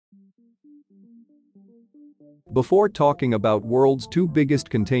Before talking about world's two biggest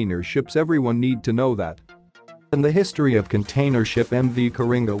container ships, everyone need to know that in the history of container ship, MV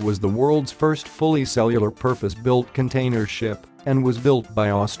Karinga was the world's first fully cellular purpose-built container ship and was built by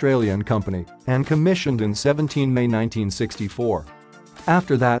an Australian company and commissioned in 17 May 1964.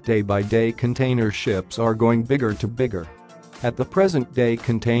 After that, day by day, container ships are going bigger to bigger. At the present day,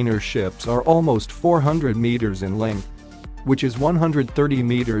 container ships are almost 400 meters in length, which is 130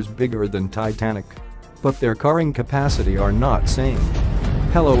 meters bigger than Titanic. But their carrying capacity are not same.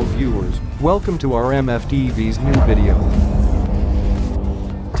 Hello viewers, welcome to our MFTV's new video.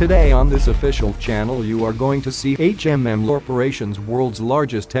 Today on this official channel you are going to see HMM Corporation's world's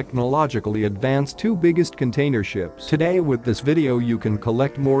largest technologically advanced two biggest container ships. Today with this video you can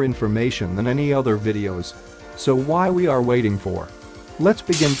collect more information than any other videos. So why we are waiting for? Let's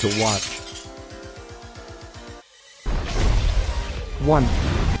begin to watch. 1.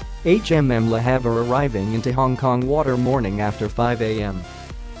 HMM Le Havre arriving into Hong Kong water morning after 5 a.m.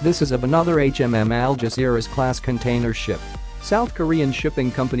 This is another HMM Algeciras class container ship. South Korean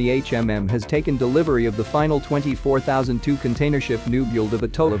shipping company HMM has taken delivery of the final 24,002 container ship new build of a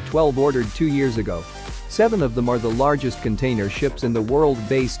total of 12 ordered 2 years ago. 7 of them are the largest container ships in the world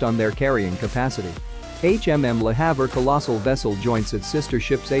based on their carrying capacity. HMM Le Havre colossal vessel joins its sister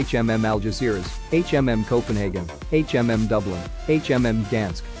ships HMM Algeciras, HMM Copenhagen, HMM Dublin, HMM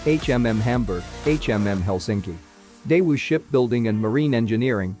Gdansk, HMM Hamburg, HMM Helsinki. Daewoo Shipbuilding and Marine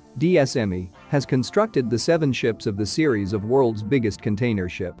Engineering, DSME, has constructed the 7 ships of the series of world's biggest container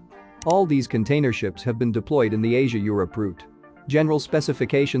ship. All these container ships have been deployed in the Asia-Europe route. General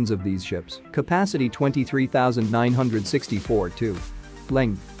specifications of these ships: capacity 23,964 to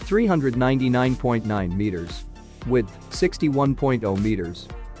length 399.9 meters, width 61.0 meters,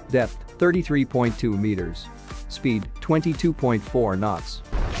 depth 33.2 meters, speed 22.4 knots.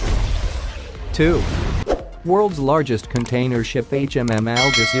 2. World's largest container ship HMM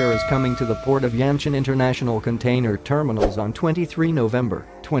Algeciras coming to the port of Yantian International Container Terminals on 23 November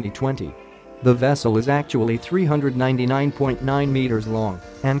 2020. The vessel is actually 399.9 meters long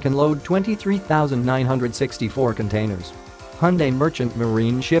and can load 23,964 containers. Hyundai merchant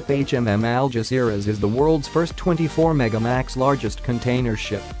marine ship HMM Algeciras is the world's first 24 megamax largest container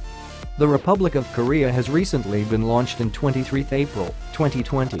ship. The Republic of Korea has recently been launched in 23 April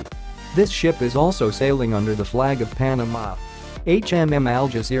 2020. This ship is also sailing under the flag of Panama. HMM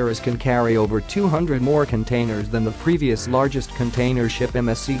Algeciras can carry over 200 more containers than the previous largest container ship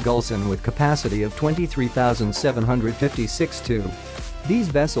MSC Gulson with capacity of 23,756 too. These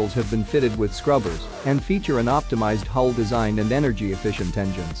vessels have been fitted with scrubbers and feature an optimized hull design and energy-efficient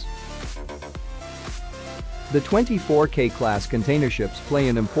engines. The 24K class container ships play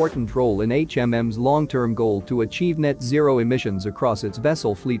an important role in HMM's long-term goal to achieve net zero emissions across its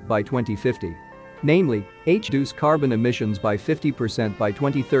vessel fleet by 2050. Namely, reduce carbon emissions by 50% by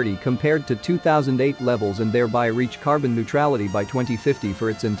 2030 compared to 2008 levels and thereby reach carbon neutrality by 2050 for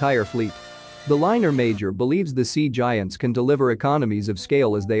its entire fleet. The liner major believes the sea giants can deliver economies of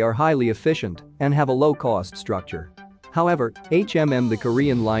scale as they are highly efficient and have a low-cost structure. However, HMM the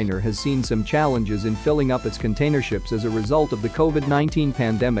Korean liner has seen some challenges in filling up its container ships as a result of the COVID-19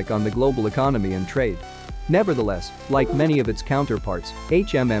 pandemic on the global economy and trade. Nevertheless, like many of its counterparts,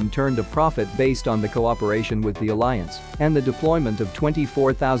 HMM turned a profit based on the cooperation with the alliance and the deployment of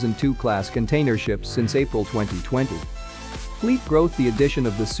 24,002 class container ships since April 2020. Fleet growth: the addition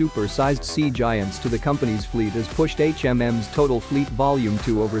of the super-sized sea giants to the company's fleet has pushed HMM's total fleet volume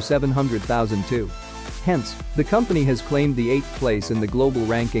to over 700,002. Hence, the company has claimed the 8th place in the global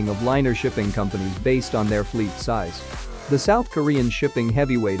ranking of liner shipping companies based on their fleet size. The South Korean shipping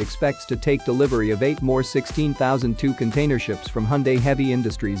heavyweight expects to take delivery of 8 more 16,002 container ships from Hyundai Heavy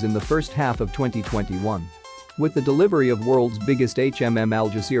Industries in the first half of 2021. With the delivery of world's biggest HMM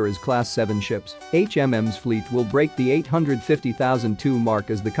Algeciras Class 7 ships, HMM's fleet will break the 850,002 mark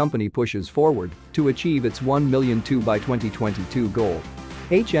as the company pushes forward to achieve its 1,000,002 by 2022 goal.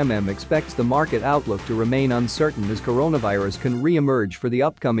 HMM expects the market outlook to remain uncertain as coronavirus can re-emerge for the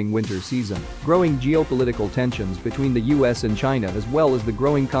upcoming winter season. Growing geopolitical tensions between the US and China, as well as the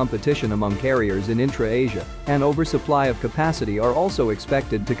growing competition among carriers in intra-Asia and oversupply of capacity, are also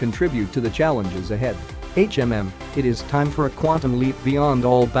expected to contribute to the challenges ahead. HMM, it is time for a quantum leap beyond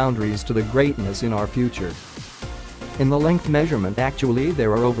all boundaries to the greatness in our future. In the length measurement, actually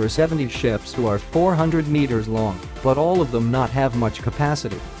there are over 70 ships who are 400 meters long, but all of them not have much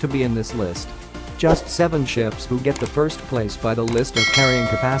capacity to be in this list. Just 7 ships who get the first place by the list of carrying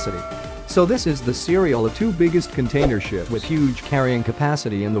capacity. So this is the serial of 2 biggest container ships with huge carrying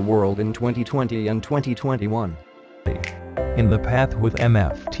capacity in the world in 2020 and 2021. In the path with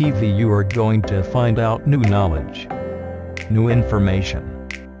MFTV you are going to find out new knowledge, new information,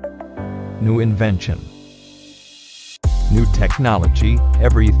 new invention, new technology.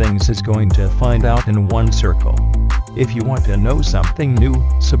 Everything's is going to find out in one circle. If you want to know something new,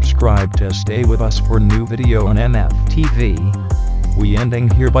 subscribe to stay with us for new video on MFTV. We ending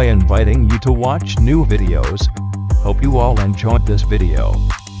here by inviting you to watch new videos. Hope you all enjoyed this video.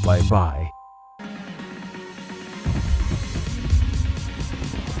 Bye bye.